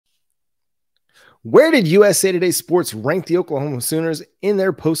Where did USA Today Sports rank the Oklahoma Sooners in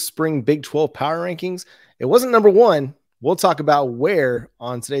their post-spring Big 12 power rankings? It wasn't number one. We'll talk about where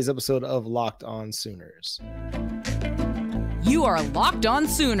on today's episode of Locked On Sooners. You are Locked On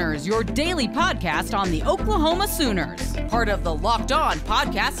Sooners, your daily podcast on the Oklahoma Sooners, part of the Locked On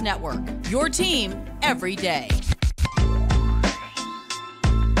Podcast Network, your team every day.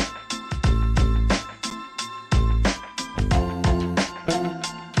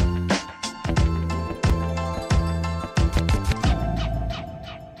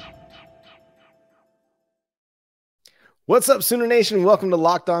 What's up, Sooner Nation? Welcome to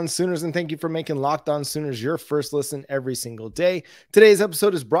Locked On Sooners, and thank you for making Locked On Sooners your first listen every single day. Today's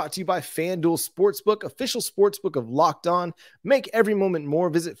episode is brought to you by FanDuel Sportsbook, official sportsbook of Locked On. Make every moment more.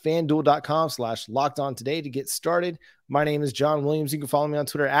 Visit FanDuel.com/LockedOn today to get started. My name is John Williams. You can follow me on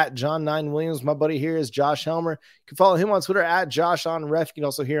Twitter at John9Williams. My buddy here is Josh Helmer. You can follow him on Twitter at JoshOnRef. You can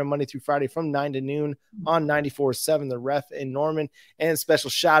also hear him Monday through Friday from 9 to noon on 94.7 The Ref in Norman. And special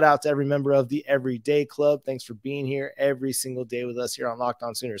shout out to every member of the Everyday Club. Thanks for being here every single day with us here on Locked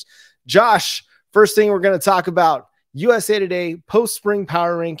On Sooners. Josh, first thing we're going to talk about, USA Today post-spring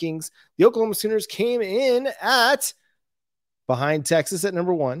power rankings. The Oklahoma Sooners came in at behind Texas at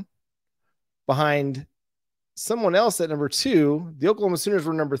number 1, behind someone else at number 2. The Oklahoma Sooners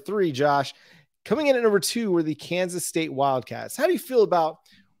were number 3, Josh. Coming in at number 2 were the Kansas State Wildcats. How do you feel about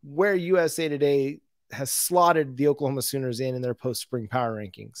where USA Today has slotted the Oklahoma Sooners in their post-spring power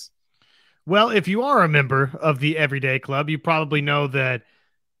rankings? Well, if you are a member of the Everyday Club, you probably know that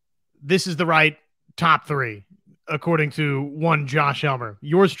this is the right top 3, according to one Josh Helmer.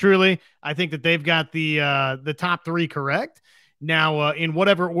 Yours truly, I think that they've got the top 3 correct. Now, in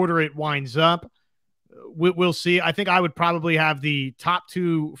whatever order it winds up, we'll see. I think I would probably have the top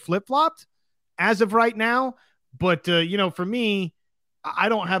 2 flip-flopped as of right now. But, for me, I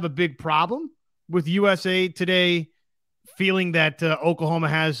don't have a big problem with USA Today feeling that Oklahoma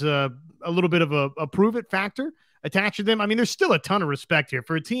has a little bit of a prove-it factor attached to them. I mean, there's still a ton of respect here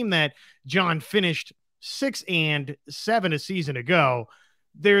for a team that, John, finished 6-7 a season ago.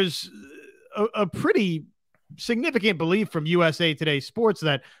 There's a pretty significant belief from USA Today Sports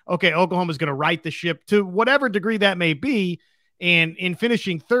that, okay, Oklahoma's going to right the ship to whatever degree that may be. And in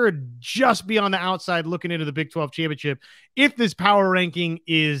finishing 3rd, just be on the outside looking into the Big 12 championship, if this power ranking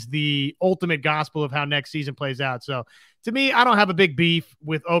is the ultimate gospel of how next season plays out. So to me, I don't have a big beef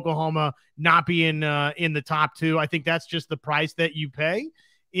with Oklahoma not being in the top 2. I think that's just the price that you pay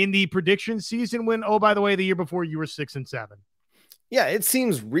in the prediction season when, oh, by the way, the year before you were 6-7. Yeah, it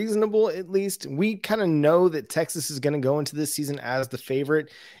seems reasonable, at least. We kind of know that Texas is going to go into this season as the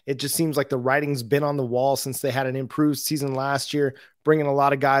favorite. It just seems like the writing's been on the wall since they had an improved season last year, bringing a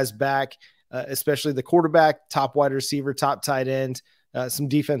lot of guys back, especially the quarterback, top wide receiver, top tight end, some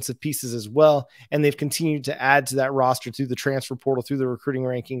defensive pieces as well. And they've continued to add to that roster through the transfer portal, through the recruiting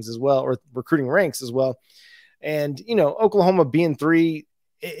rankings as well, or recruiting ranks as well. And, Oklahoma being 3,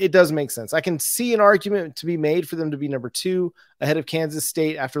 it does make sense. I can see an argument to be made for them to be number 2 ahead of Kansas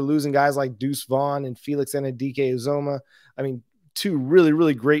State after losing guys like Deuce Vaughn and Felix Anudike-Uzomah. I mean, 2 really,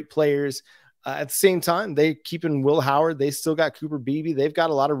 really great players. At the same time, they keep in Will Howard. They still got Cooper Beebe. They've got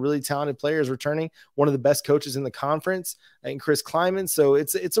a lot of really talented players returning. One of the best coaches in the conference, and Chris Kleiman. So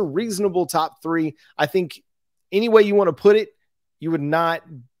it's a reasonable top 3. I think any way you want to put it, you would not,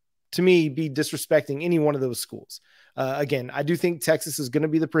 to me, be disrespecting any one of those schools. Again, I do think Texas is going to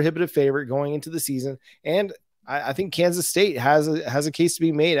be the prohibitive favorite going into the season. And I think Kansas State has a case to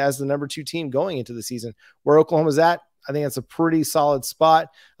be made as the number 2 team going into the season. Where Oklahoma's at, I think that's a pretty solid spot.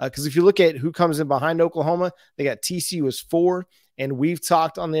 Because if you look at who comes in behind Oklahoma, they got TCU as 4. And we've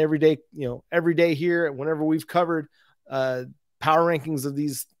talked on the every day here, whenever we've covered power rankings of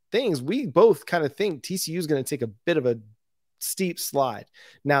these things, we both kind of think TCU is going to take a bit of a steep slide.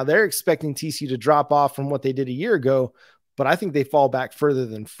 Now they're expecting TCU to drop off from what they did a year ago, but I think they fall back further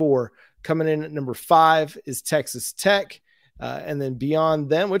than 4. Coming in at number 5 is Texas Tech. And then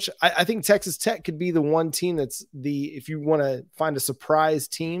beyond them, which I think Texas Tech could be the one team that's if you want to find a surprise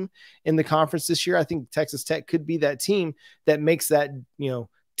team in the conference this year, I think Texas Tech could be that team that makes that,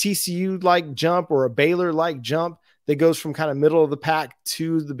 TCU-like jump or a Baylor-like jump that goes from kind of middle of the pack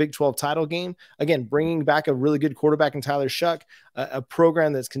to the Big 12 title game. Again, bringing back a really good quarterback in Tyler Shuck, a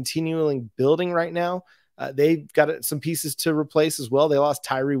program that's continually building right now. They've got some pieces to replace as well. They lost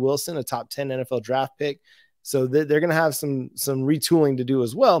Tyree Wilson, a top 10 NFL draft pick. So they're going to have some retooling to do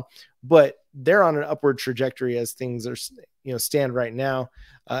as well, but they're on an upward trajectory as things are, stand right now.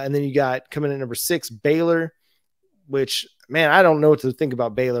 And then you got coming in at number 6, Baylor, which, man, I don't know what to think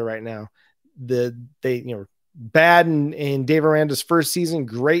about Baylor right now. They bad in Dave Aranda's first season,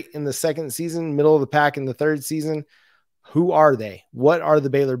 great in the second season, middle of the pack in the third season. Who are they? What are the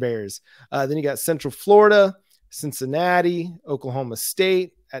Baylor Bears? Then you got Central Florida, Cincinnati, Oklahoma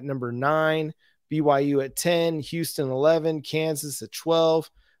State at number 9, BYU at 10, Houston 11, Kansas at 12,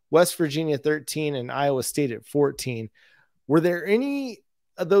 West Virginia 13, and Iowa State at 14. Were there any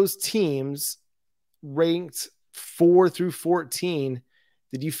of those teams ranked 4 through 14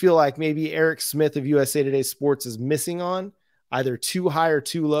 did you feel like maybe Eric Smith of USA Today Sports is missing on, either too high or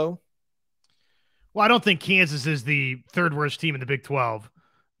too low? Well, I don't think Kansas is the third worst team in the Big 12,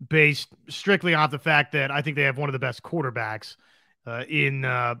 based strictly off the fact that I think they have one of the best quarterbacks in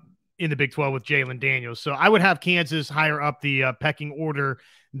the Big 12 with Jalen Daniels. So I would have Kansas higher up the pecking order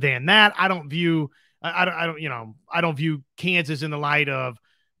than that. I don't view Kansas in the light of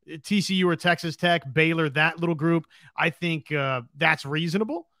TCU or Texas Tech, Baylor, that little group. I think that's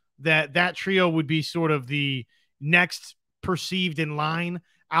reasonable. That trio would be sort of the next perceived in line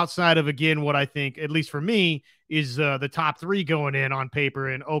outside of, again, what I think, at least for me, is the top 3 going in on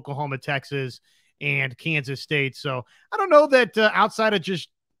paper in Oklahoma, Texas, and Kansas State. So I don't know that outside of just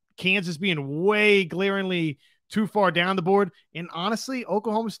Kansas being way glaringly too far down the board. And honestly,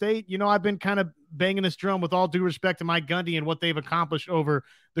 Oklahoma State, I've been kind of banging this drum with all due respect to Mike Gundy and what they've accomplished over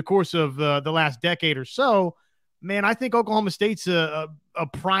the course of the last decade or so. Man, I think Oklahoma State's a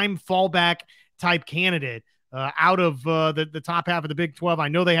prime fallback type candidate out of the top half of the Big 12. I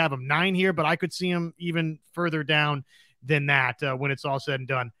know they have them 9 here, but I could see them even further down than that when it's all said and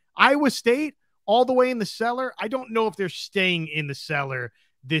done. Iowa State, all the way in the cellar. I don't know if they're staying in the cellar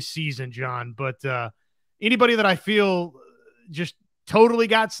this season, John, but anybody that I feel just totally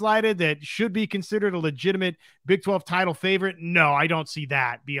got slighted that should be considered a legitimate Big 12 title favorite, no, I don't see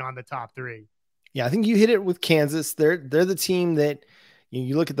that beyond the top 3. Yeah, I think you hit it with Kansas. They're the team that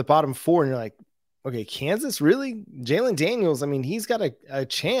you look at the bottom 4 and you're like, okay, Kansas, really? Jalen Daniels, I mean, he's got a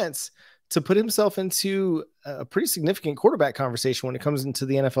chance to put himself into a pretty significant quarterback conversation when it comes into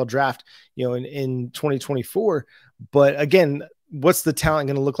the NFL draft, in 2024. But again, what's the talent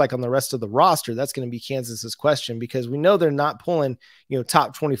going to look like on the rest of the roster? That's going to be Kansas's question, because we know they're not pulling,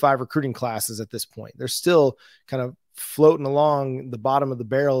 top 25 recruiting classes at this point. They're still kind of floating along the bottom of the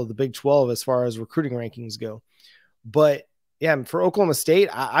barrel of the Big 12 as far as recruiting rankings go. But yeah, for Oklahoma State,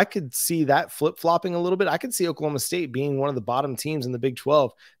 I could see that flip-flopping a little bit. I could see Oklahoma State being one of the bottom teams in the Big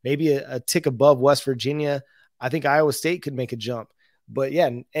 12, maybe a tick above West Virginia. I think Iowa State could make a jump. But yeah,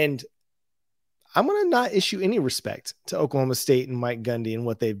 and I'm going to not issue any respect to Oklahoma State and Mike Gundy and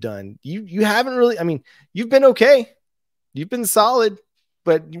what they've done. You haven't really, I mean, you've been okay. You've been solid,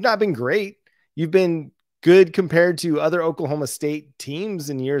 but you've not been great. You've been good compared to other Oklahoma State teams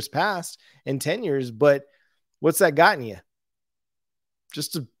in years past and tenures, but what's that gotten you?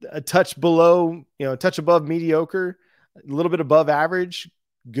 Just a touch below, a touch above mediocre, a little bit above average,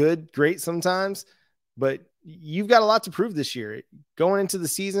 good, great sometimes, but you've got a lot to prove this year. Going into the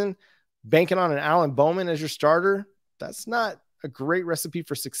season, banking on an Alan Bowman as your starter, that's not a great recipe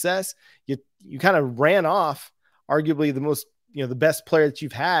for success. You kind of ran off arguably the most, the best player that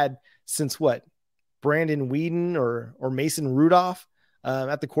you've had since what? Brandon Whedon or Mason Rudolph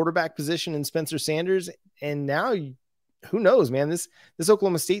at the quarterback position in Spencer Sanders. And now who knows, man, this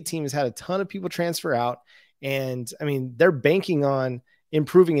Oklahoma State team has had a ton of people transfer out. And I mean, they're banking on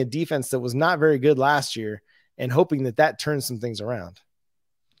improving a defense that was not very good last year and hoping that turns some things around.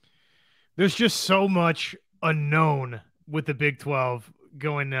 There's just so much unknown with the Big 12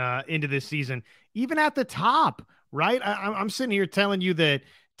 going into this season, even at the top, right? I'm sitting here telling you that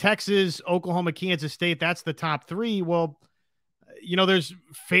Texas, Oklahoma, Kansas State, that's the top 3. Well, there's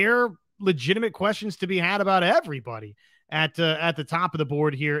fair, legitimate questions to be had about everybody at the top of the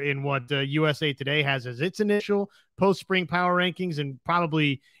board here in what USA Today has as its initial post-spring power rankings, and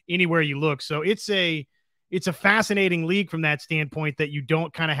probably anywhere you look. So it's a fascinating league from that standpoint, that you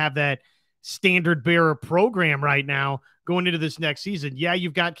don't kind of have that standard bearer program right now going into this next season. Yeah,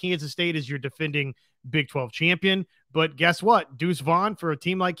 you've got Kansas State as your defending Big 12 champion, but guess what? Deuce Vaughn, for a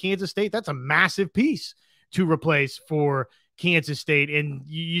team like Kansas State, that's a massive piece to replace for Kansas State. And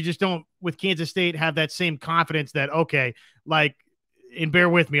you just don't, with Kansas State, have that same confidence that, okay, like, and bear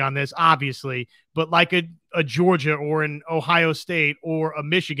with me on this, obviously, but like a Georgia or an Ohio State or a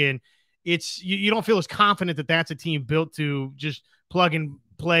Michigan, it's you don't feel as confident that that's a team built to just plug and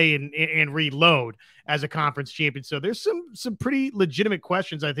play and reload as a conference champion. So there's some pretty legitimate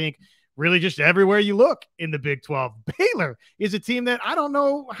questions, I think, really just everywhere you look in the Big 12. Baylor is a team that I don't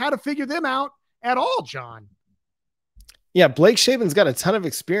know how to figure them out at all, John. Yeah, Blake Shaven's got a ton of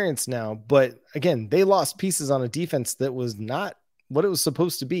experience now, but again, they lost pieces on a defense that was not what it was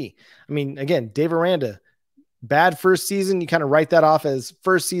supposed to be. I mean, again, Dave Aranda, Bad first season, you kind of write that off as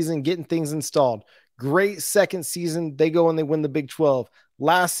first season, getting things installed. Great second season, they go and they win the Big 12.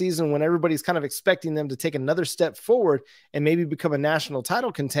 Last season, when everybody's kind of expecting them to take another step forward and maybe become a national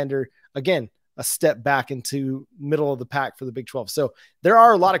title contender, again, a step back into middle of the pack for the Big 12. So there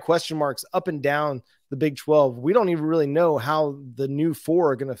are a lot of question marks up and down the Big 12. We don't even really know how the new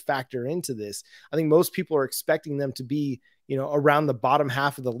four are going to factor into this. I think most people are expecting them to be, around the bottom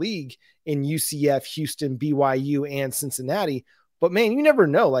half of the league in UCF, Houston, BYU, and Cincinnati. But man, you never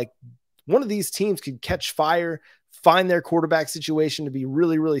know. Like, one of these teams could catch fire, find their quarterback situation to be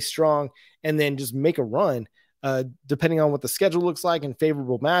really, really strong, and then just make a run, depending on what the schedule looks like and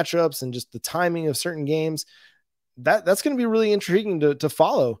favorable matchups and just the timing of certain games. That's going to be really intriguing to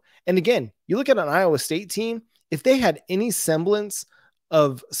follow. And again, you look at an Iowa State team, if they had any semblance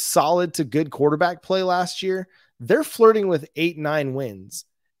of solid to good quarterback play last year, they're flirting with 8-9 wins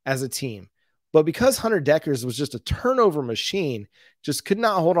as a team. But because Hunter Deckers was just a turnover machine, just could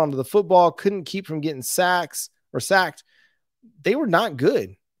not hold on to the football, couldn't keep from getting sacked, they were not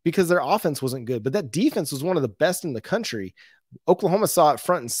good because their offense wasn't good. But that defense was one of the best in the country. Oklahoma saw it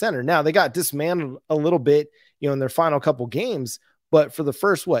front and center. Now, they got dismantled a little bit, in their final couple games. But for the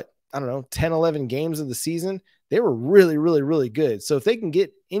first, 10, 11 games of the season, they were really, really, really good. So if they can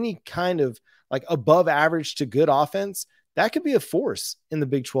get any kind of like above average to good offense, that could be a force in the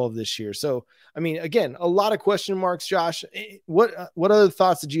Big 12 this year. So, I mean, again, a lot of question marks, Josh. What other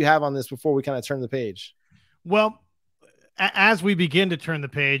thoughts did you have on this before we kind of turn the page? Well, as we begin to turn the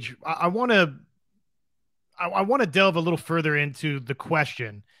page, I want to delve a little further into the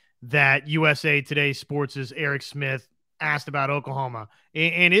question that USA Today Sports' Eric Smith asked about Oklahoma.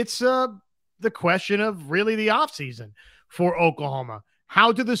 And it's the question of really the offseason for Oklahoma.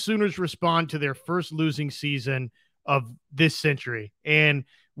 How do the Sooners respond to their first losing season of this century? And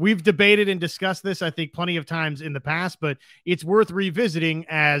we've debated and discussed this, I think, plenty of times in the past, but it's worth revisiting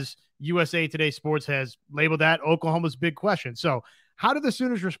as USA Today Sports has labeled that Oklahoma's big question. So how do the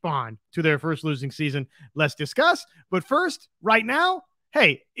Sooners respond to their first losing season? Let's discuss. But first, right now,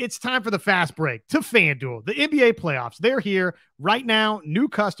 hey, it's time for the fast break to FanDuel, the NBA playoffs. They're here right now. New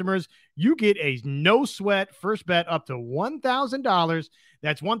customers, you get a no-sweat first bet up to $1,000.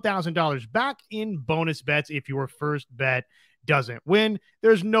 That's $1,000 back in bonus bets if your first bet doesn't win.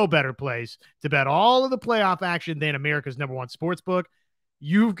 There's no better place to bet all of the playoff action than America's #1 sportsbook.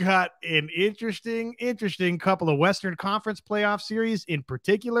 You've got an interesting couple of Western Conference playoff series in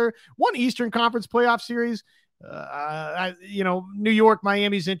particular, one Eastern Conference playoff series. New York,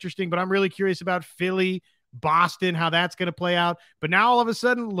 Miami's interesting, but I'm really curious about Philly, Boston, how that's going to play out. But now all of a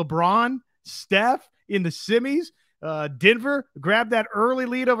sudden, LeBron, Steph in the semis, Denver grabbed that early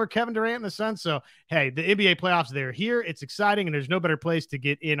lead over Kevin Durant and the Suns. So, hey, the NBA playoffs, they're here. It's exciting, and there's no better place to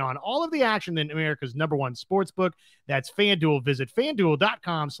get in on all of the action than America's #1 sportsbook. That's FanDuel. Visit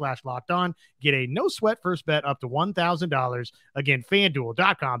FanDuel.com/lockedon. Get a no-sweat first bet up to $1,000. Again,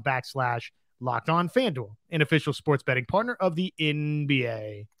 FanDuel.com/Locked On. FanDuel, an official sports betting partner of the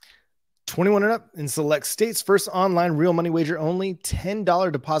NBA. 21 and up in select states. First online real money wager only.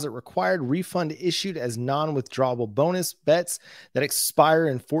 $10 deposit required. Refund issued as non-withdrawable bonus bets that expire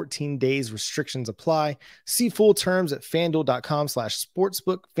in 14 days. Restrictions apply. See full terms at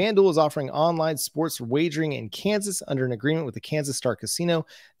FanDuel.com/sportsbook. FanDuel is offering online sports wagering in Kansas under an agreement with the Kansas Star Casino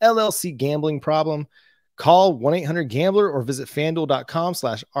LLC. Gambling problem? Call 1-800-GAMBLER or visit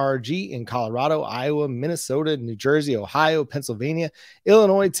FanDuel.com/RG in Colorado, Iowa, Minnesota, New Jersey, Ohio, Pennsylvania,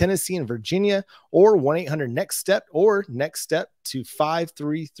 Illinois, Tennessee, and Virginia, or 1-800-NEXT-STEP or Next Step to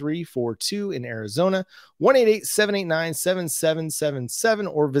 53342 in Arizona, 1-888-789-7777,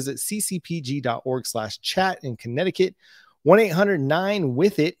 or visit ccpg.org/chat in Connecticut,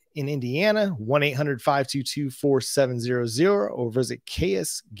 1-800-9-WITH-IT in Indiana, 1-800-522-4700, or visit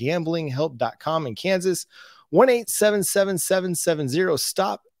ksgamblinghelp.com in Kansas,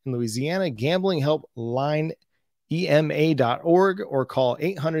 1-877-770-STOP in Louisiana, Gambling Help Line EMA.org, or call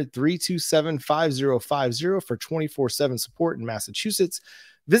 800-327-5050 for 24/7 support in Massachusetts.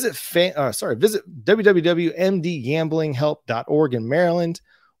 Visit www.mdgamblinghelp.org in Maryland,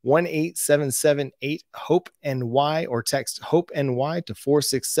 1-877-8-HOPE-NY, or text HOPE-NY to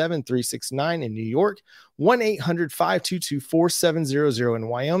 467-369 in New York, 1-800-522-4700 in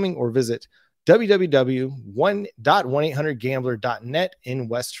Wyoming, or visit www.1800gambler.net in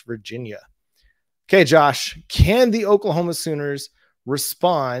West Virginia. Okay, Josh, can the Oklahoma Sooners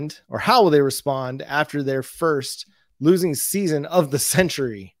respond, or how will they respond after their first losing season of the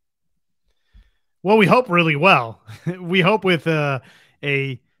century? Well, we hope really well. We hope with a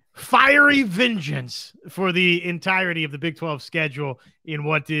fiery vengeance for the entirety of the Big 12 schedule in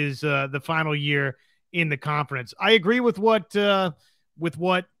what is the final year in the conference. I agree with what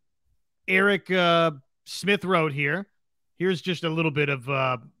Eric Smith wrote here. Here's just a little bit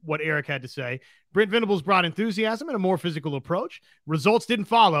of what Eric had to say. Brent Venables brought enthusiasm and a more physical approach. Results didn't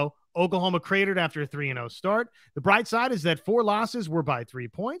follow. Oklahoma cratered after a 3-0 start. The bright side is that 4 losses were by 3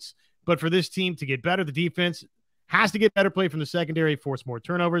 points. But for this team to get better, the defense has to get better play from the secondary, force more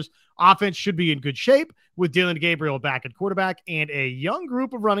turnovers. Offense should be in good shape with Dylan Gabriel back at quarterback and a young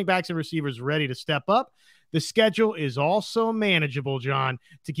group of running backs and receivers ready to step up. The schedule is also manageable, John,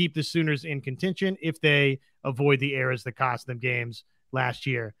 to keep the Sooners in contention if they avoid the errors that cost them games last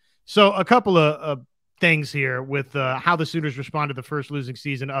year. So a couple of things here with how the Sooners responded to the first losing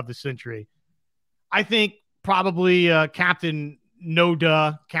season of the century. I think probably Captain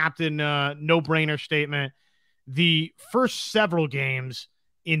no-brainer statement. The first several games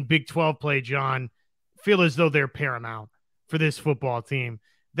in Big 12 play, John, feel as though they're paramount for this football team.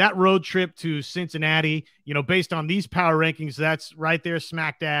 That road trip to Cincinnati, based on these power rankings, that's right there,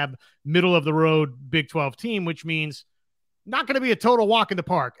 smack dab, middle of the road Big 12 team, which means not going to be a total walk in the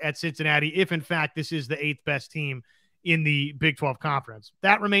park at Cincinnati if, in fact, this is the 8th best team in the Big 12 conference.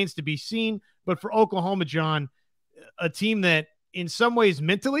 That remains to be seen. But for Oklahoma, John, a team that in some ways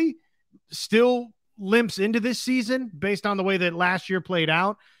mentally still limps into this season based on the way that last year played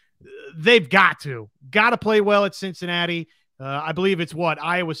out, they've got to play well at Cincinnati. I believe it's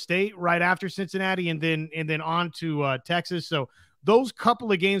Iowa State right after Cincinnati and then on to Texas. So those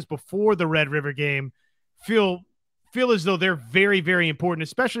couple of games before the Red River game feel as though they're very, very important,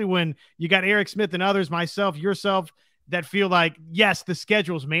 especially when you got Eric Smith and others, myself, yourself, that feel like, yes, the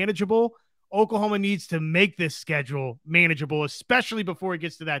schedule's manageable. Oklahoma needs to make this schedule manageable, especially before it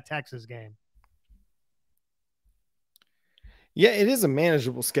gets to that Texas game. Yeah, it is a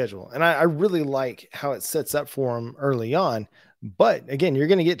manageable schedule, and I really like how it sets up for them early on. But again, you're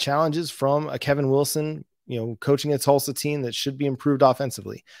going to get challenges from a Kevin Wilson, coaching a Tulsa team that should be improved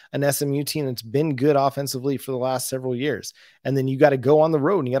offensively, an SMU team that's been good offensively for the last several years. And then you got to go on the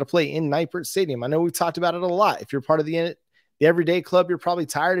road and you got to play in Nipert Stadium. I know we've talked about it a lot. If you're part of the Everyday Club, you're probably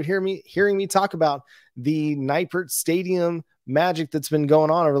tired of hearing me talk about the Nipert Stadium magic that's been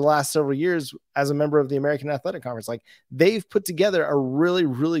going on over the last several years as a member of the American Athletic Conference. Like, they've put together a really,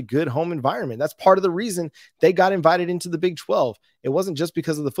 really good home environment. That's part of the reason they got invited into the Big 12. It wasn't just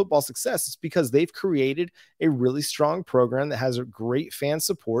because of the football success. It's because they've created a really strong program that has a great fan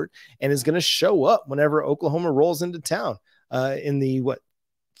support and is going to show up whenever Oklahoma rolls into town in the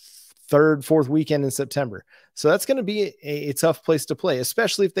third, fourth weekend in September. So that's going to be a tough place to play,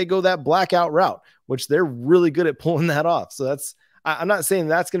 especially if they go that blackout route, which they're really good at pulling that off. So I'm not saying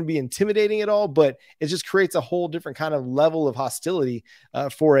that's going to be intimidating at all, but it just creates a whole different kind of level of hostility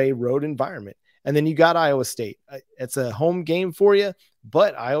for a road environment. And then you got Iowa State. It's a home game for you,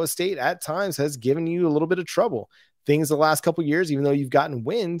 but Iowa State at times has given you a little bit of trouble. Things the last couple of years, even though you've gotten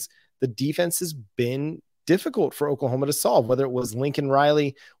wins, the defense has been difficult for Oklahoma to solve, whether it was Lincoln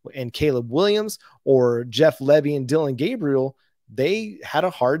Riley and Caleb Williams or Jeff Lebby and Dylan Gabriel. They had a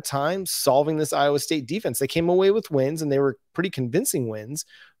hard time solving this Iowa State defense. They came away with wins and they were pretty convincing wins,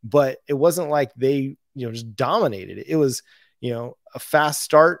 but it wasn't like they, just dominated it. It was, a fast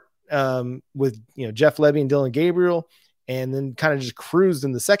start with, Jeff Lebby and Dylan Gabriel, and then kind of just cruised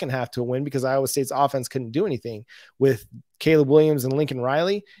in the second half to a win because Iowa State's offense couldn't do anything. With Caleb Williams and Lincoln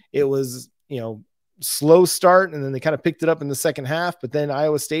Riley, it was, slow start, and then they kind of picked it up in the second half. But then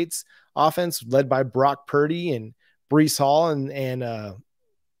Iowa State's offense, led by Brock Purdy and Breece Hall and I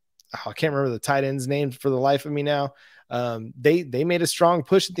can't remember the tight end's name for the life of me now. They made a strong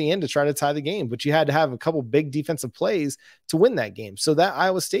push at the end to try to tie the game, but you had to have a couple big defensive plays to win that game. So that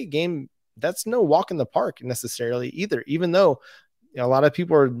Iowa State game, that's no walk in the park necessarily either, even though a lot of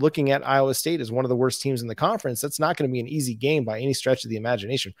people are looking at Iowa State as one of the worst teams in the conference. That's not going to be an easy game by any stretch of the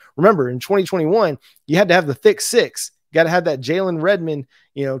imagination. Remember, in 2021, you had to have the thick six. You got to have that Jalen Redmond,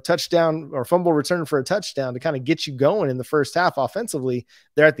 touchdown or fumble return for a touchdown to kind of get you going in the first half offensively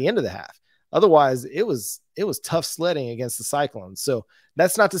there at the end of the half. Otherwise, it was tough sledding against the Cyclones. So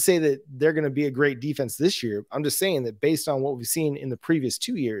that's not to say that they're going to be a great defense this year. I'm just saying that based on what we've seen in the previous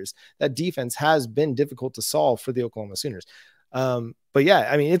 2 years, that defense has been difficult to solve for the Oklahoma Sooners. But yeah,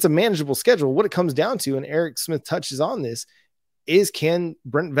 I mean, it's a manageable schedule. What it comes down to, and Eric Smith touches on this, is can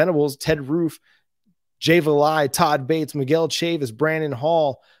Brent Venables, Ted Roof, Jay Valai, Todd Bates, Miguel Chavis, Brandon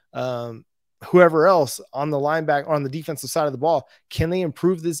Hall, whoever else on the linebacker or on the defensive side of the ball, can they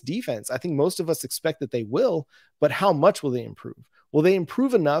improve this defense? I think most of us expect that they will, but how much will they improve? Will they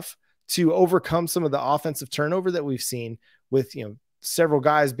improve enough to overcome some of the offensive turnover that we've seen with, several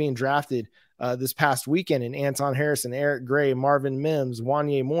guys being drafted this past weekend in Anton Harrison, Eric Gray, Marvin Mims,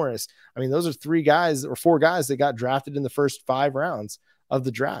 Wanye Morris. I mean, those are 3 guys or 4 guys that got drafted in the first 5 rounds of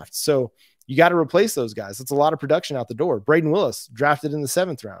the draft. So you got to replace those guys. That's a lot of production out the door. Braden Willis drafted in the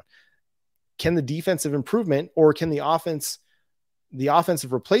 7th round. Can the defensive improvement or can the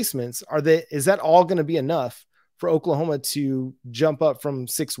offensive replacements, is that all going to be enough for Oklahoma to jump up from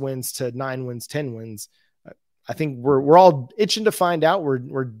 6 wins to 9 wins, 10 wins? I think we're all itching to find out.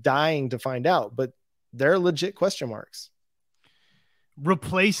 We're dying to find out, but they're legit question marks.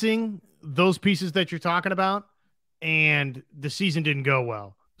 Replacing those pieces that you're talking about, and the season didn't go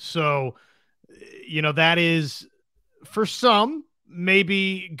well. So, that is for some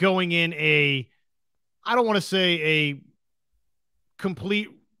maybe going in I don't want to say a complete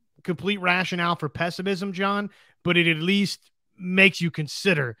rationale for pessimism, John, but it at least makes you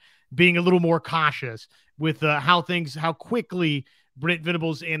consider being a little more cautious with how quickly Brent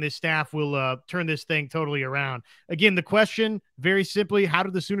Venables and his staff will turn this thing totally around. Again, the question, very simply, how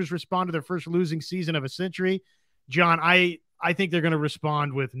did the Sooners respond to their first losing season of a century? John, I think they're going to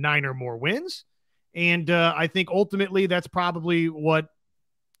respond with 9 or more wins. And I think ultimately that's probably what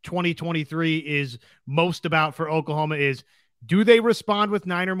 2023 is most about for Oklahoma is, do they respond with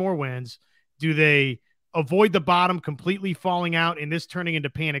 9 or more wins? Do they avoid the bottom completely falling out and this turning into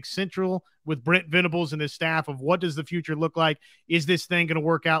Panic Central with Brent Venables and his staff of what does the future look like? Is this thing going to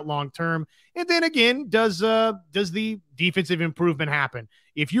work out long-term? And then again, does the defensive improvement happen?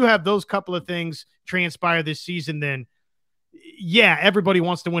 If you have those couple of things transpire this season, then yeah, everybody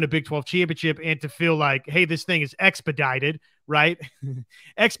wants to win a Big 12 championship and to feel like, hey, this thing is expedited, right?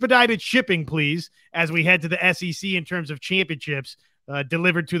 Expedited shipping, please, as we head to the SEC in terms of championships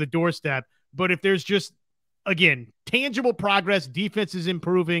delivered to the doorstep. But if there's just, again, tangible progress, defense is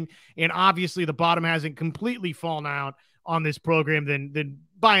improving, and obviously the bottom hasn't completely fallen out on this program, then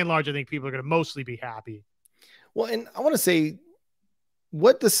by and large, I think people are going to mostly be happy. Well, and I want to say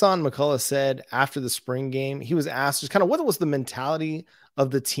what Dasan McCullough said after the spring game. He was asked just kind of what was the mentality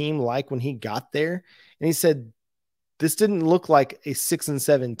of the team like when he got there. And he said, this didn't look like a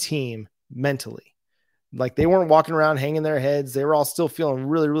 6-7 team mentally. Like they weren't walking around hanging their heads. They were all still feeling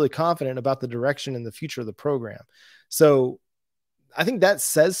really, really confident about the direction and the future of the program. So I think that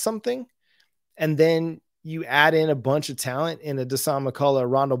says something. And then you add in a bunch of talent in a Dasan McCullough,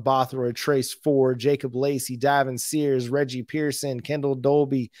 Rondo Bothroyd, Trace Ford, Jacob Lacey, Davin Sears, Reggie Pearson, Kendall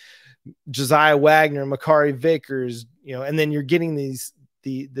Dolby, Josiah Wagner, Makari Vickers, and then you're getting this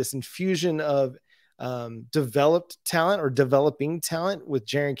infusion of developed talent or developing talent with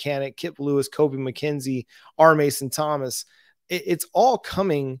Jaron Canick, Kip Lewis, Kobe McKenzie, R. Mason Thomas. It's all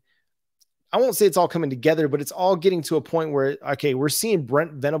coming. I won't say it's all coming together, but it's all getting to a point where, okay, we're seeing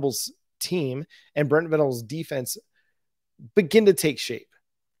Brent Venables' team and Brent Venables' defense begin to take shape.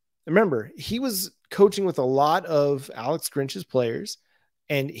 Remember, he was coaching with a lot of Alex Grinch's players,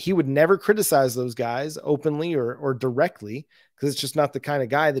 and he would never criticize those guys openly or directly because it's just not the kind of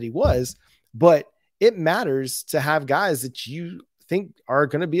guy that he was. But it matters to have guys that you think are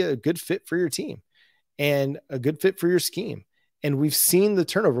going to be a good fit for your team and a good fit for your scheme. And we've seen the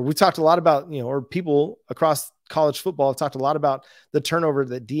turnover. We talked a lot about, or people across college football have talked a lot about the turnover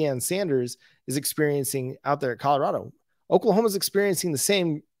that Deion Sanders is experiencing out there at Colorado. Oklahoma's experiencing the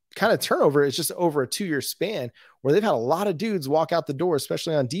same kind of turnover. It's just over a 2-year span where they've had a lot of dudes walk out the door,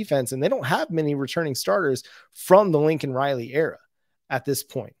 especially on defense, and they don't have many returning starters from the Lincoln Riley era at this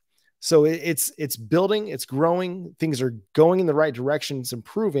point. So it's building, it's growing. Things are going in the right direction. It's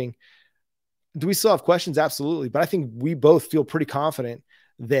improving. Do we still have questions? Absolutely. But I think we both feel pretty confident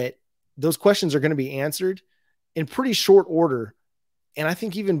that those questions are going to be answered in pretty short order. And I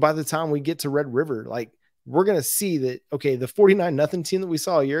think even by the time we get to Red River, like we're going to see that, okay, the 49-0 team that we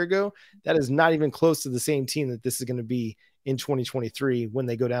saw a year ago, that is not even close to the same team that this is going to be in 2023 when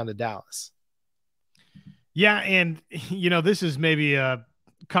they go down to Dallas. Yeah. And, this is maybe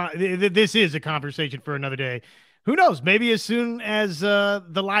this is a conversation for another day. Who knows? Maybe as soon as the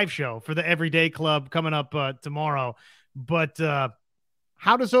live show for the Everyday Club coming up tomorrow. But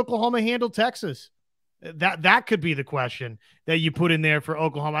how does Oklahoma handle Texas? That could be the question that you put in there for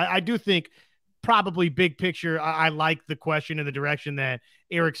Oklahoma. I do think probably big picture, I like the question in the direction that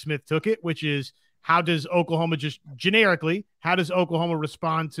Eric Smith took it, which is how does Oklahoma just generically, how does Oklahoma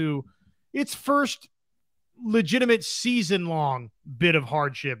respond to its first legitimate season-long bit of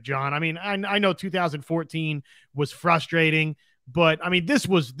hardship, John? I mean, I know 2014 was frustrating, but I mean, this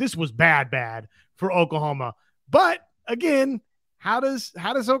was bad for Oklahoma. But again, how does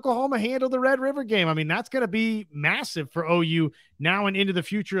Oklahoma handle the Red River game? I mean, that's going to be massive for OU now and into the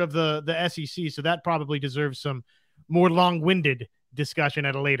future of the SEC. So that probably deserves some more long-winded discussion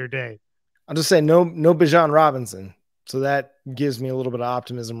at a later date. I'll just say no Bijan Robinson. So that gives me a little bit of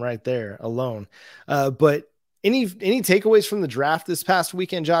optimism right there alone. But any takeaways from the draft this past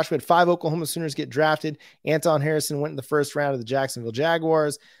weekend, Josh? We had 5 Oklahoma Sooners get drafted. Anton Harrison went in the first round of the Jacksonville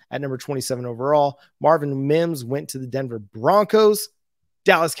Jaguars at number 27 overall. Marvin Mims went to the Denver Broncos.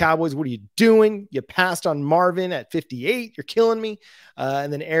 Dallas Cowboys, what are you doing? You passed on Marvin at 58. You're killing me.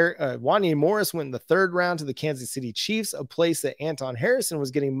 And then Wanya Morris went in the 3rd round to the Kansas City Chiefs, a place that Anton Harrison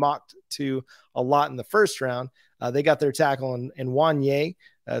was getting mocked to a lot in the 1st round. They got their tackle in Wanya.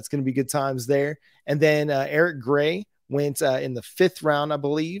 It's going to be good times there. And then Eric Gray went in the 5th round, I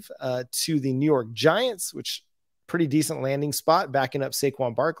believe, to the New York Giants, which pretty decent landing spot, backing up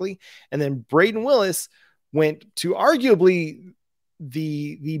Saquon Barkley. And then Braden Willis went to arguably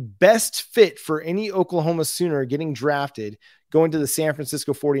the best fit for any Oklahoma Sooner getting drafted, going to the San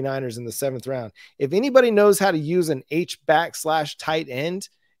Francisco 49ers in the 7th round. If anybody knows how to use an H-back/tight end,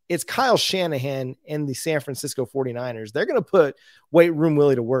 it's Kyle Shanahan and the San Francisco 49ers. They're going to put Weight Room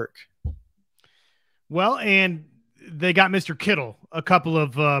Willie to work. Well, and they got Mr. Kittle a couple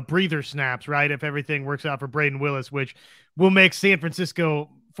of breather snaps, right? If everything works out for Braden Willis, which will make San Francisco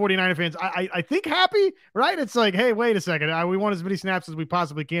 49er fans, I think, happy, right? It's like, hey, wait a second. We want as many snaps as we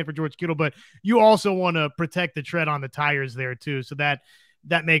possibly can for George Kittle, but you also want to protect the tread on the tires there too. So that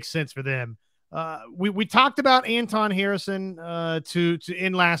makes sense for them. We talked about Anton Harrison to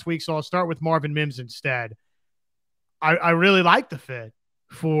end last week, so I'll start with Marvin Mims instead. I really like the fit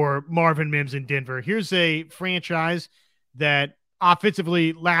for Marvin Mims in Denver. Here's a franchise that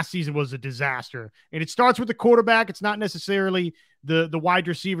offensively last season was a disaster, and it starts with the quarterback. It's not necessarily the wide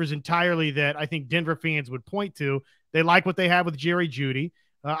receivers entirely that I think Denver fans would point to. They like what they have with Jerry Jeudy.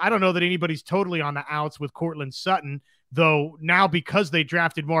 I don't know that anybody's totally on the outs with Cortland Sutton, though now because they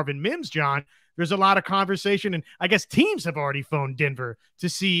drafted Marvin Mims, John, there's a lot of conversation, and I guess teams have already phoned Denver to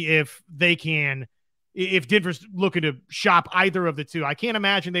see if Denver's looking to shop either of the two. I can't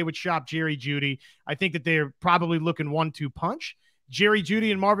imagine they would shop Jerry Jeudy. I think that they're probably looking 1-2 punch, Jerry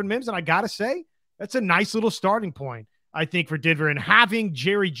Jeudy and Marvin Mims, and I got to say, that's a nice little starting point, I think, for Denver. And having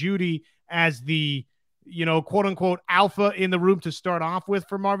Jerry Jeudy as the, quote unquote alpha in the room to start off with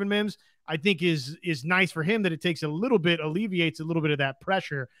for Marvin Mims, I think is nice for him, that it alleviates a little bit of that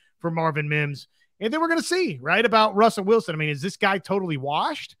pressure for Marvin Mims. And then we're going to see, right, about Russell Wilson. I mean, is this guy totally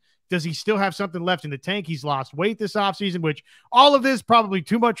washed? Does he still have something left in the tank? He's lost weight this offseason, which all of this probably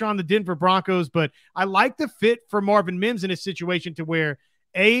too much on the Denver Broncos, but I like the fit for Marvin Mims in a situation to where,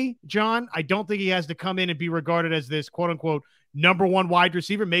 John, I don't think he has to come in and be regarded as this quote unquote number 1 wide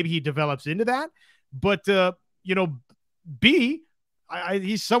receiver. Maybe he develops into that, but B,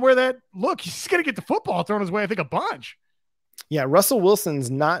 he's somewhere that, look, he's going to get the football thrown his way, I think, a bunch. Yeah, Russell Wilson's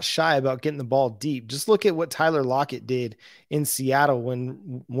not shy about getting the ball deep. Just look at what Tyler Lockett did in Seattle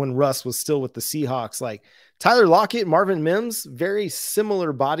when Russ was still with the Seahawks. Like Tyler Lockett, Marvin Mims, very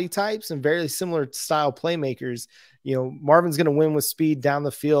similar body types and very similar style playmakers. Marvin's going to win with speed down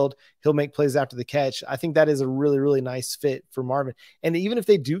the field. He'll make plays after the catch. I think that is a really, really nice fit for Marvin. And even if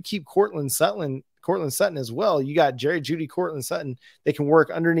they do keep Cortland Sutton as well, you got Jerry Jeudy, Cortland Sutton. They can work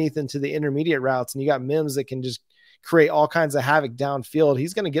underneath into the intermediate routes, and you got Mims that can just create all kinds of havoc downfield.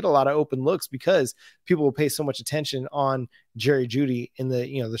 He's going to get a lot of open looks because people will pay so much attention on Jerry Jeudy in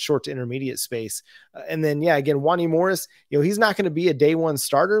the short to intermediate space. And then, again, Wanya Morris, he's not going to be a day one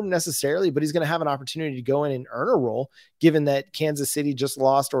starter necessarily, but he's going to have an opportunity to go in and earn a role, given that Kansas City just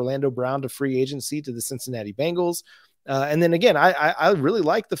lost Orlando Brown to free agency to the Cincinnati Bengals. And then again, I really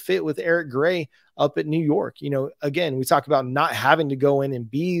like the fit with Eric Gray up at New York. Again, we talk about not having to go in and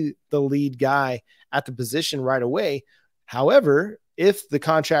be the lead guy at the position right away. However, if the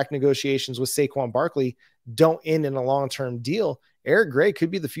contract negotiations with Saquon Barkley don't end in a long-term deal, Eric Gray could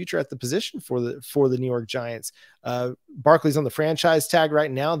be the future at the position for the New York Giants. Barkley's on the franchise tag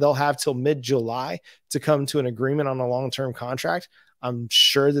right now. They'll have till mid-July to come to an agreement on a long-term contract. I'm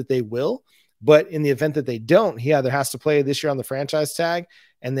sure that they will. But in the event that they don't, he either has to play this year on the franchise tag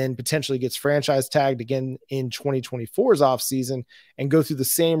and then potentially gets franchise tagged again in 2024's offseason and go through the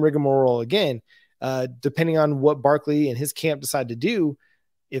same rigmarole again. Depending on what Barkley and his camp decide to do,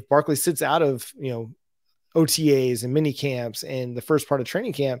 if Barkley sits out of, OTAs and mini camps and the first part of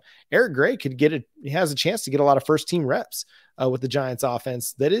training camp, Eric Gray he has a chance to get a lot of first team reps with the Giants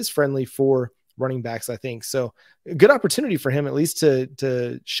offense that is friendly for running backs, I think. So a good opportunity for him, at least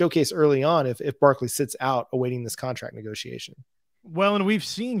to showcase early on if Barkley sits out awaiting this contract negotiation. Well, and we've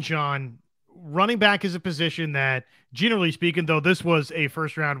seen, John, running back is a position that, generally speaking, though this was a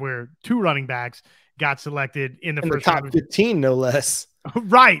first round where 2 running backs got selected in the first top round. 15, no less.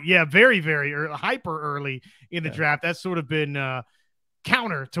 Right. Yeah. Very, very hyper early in the draft. That's sort of been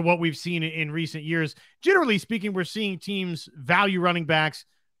counter to what we've seen in recent years. Generally speaking, we're seeing teams value running backs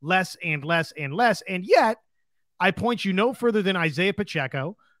less and less and less. And yet, I point you no further than Isaiah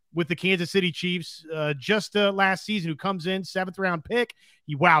Pacheco with the Kansas City Chiefs just last season, who comes in 7th-round pick.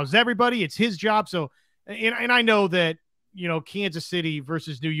 He wows everybody. It's his job. So, and I know that, Kansas City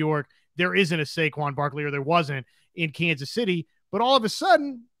versus New York, there isn't a Saquon Barkley, or there wasn't in Kansas City. But all of a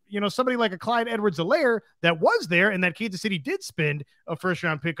sudden, somebody like a Clyde Edwards-Helaire that was there and that Kansas City did spend a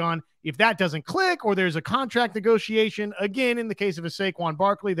first-round pick on, if that doesn't click, or there's a contract negotiation, again, in the case of a Saquon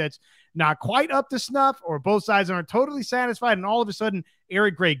Barkley that's not quite up to snuff, or both sides aren't totally satisfied, and all of a sudden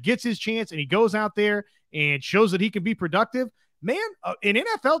Eric Gray gets his chance and he goes out there and shows that he can be productive, man, an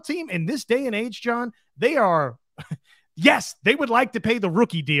NFL team in this day and age, John, they are – yes, they would like to pay the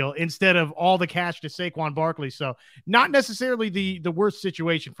rookie deal instead of all the cash to Saquon Barkley. So not necessarily the worst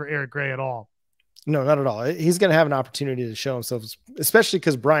situation for Eric Gray at all. No, not at all. He's going to have an opportunity to show himself, especially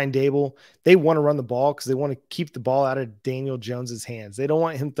because Brian Dable, they want to run the ball because they want to keep the ball out of Daniel Jones's hands. They don't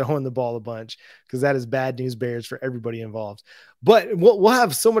want him throwing the ball a bunch because that is bad news bears for everybody involved. But we'll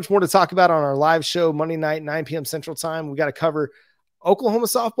have so much more to talk about on our live show Monday night, 9 p.m. Central Time. We got to cover Oklahoma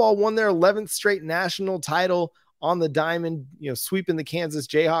softball won their 11th straight national title on the diamond, sweeping the Kansas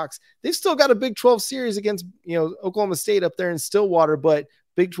Jayhawks. They've still got a Big 12 series against, Oklahoma State up there in Stillwater, but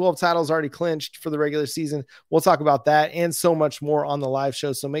Big 12 titles already clinched for the regular season. We'll talk about that and so much more on the live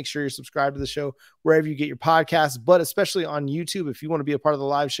show. So make sure you're subscribed to the show wherever you get your podcasts, but especially on YouTube, if you want to be a part of the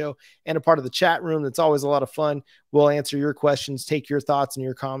live show and a part of the chat room. That's always a lot of fun. We'll answer your questions, take your thoughts and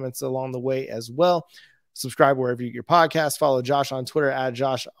your comments along the way as well. Subscribe wherever you get your podcast. Follow Josh on Twitter at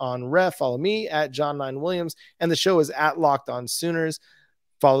Josh on Ref. Follow me at John9Williams. And the show is at Locked On Sooners.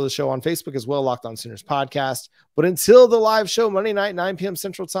 Follow the show on Facebook as well, Locked On Sooners Podcast. But until the live show Monday night, 9 p.m.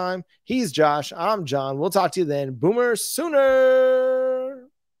 Central Time, he's Josh. I'm John. We'll talk to you then. Boomer Sooners.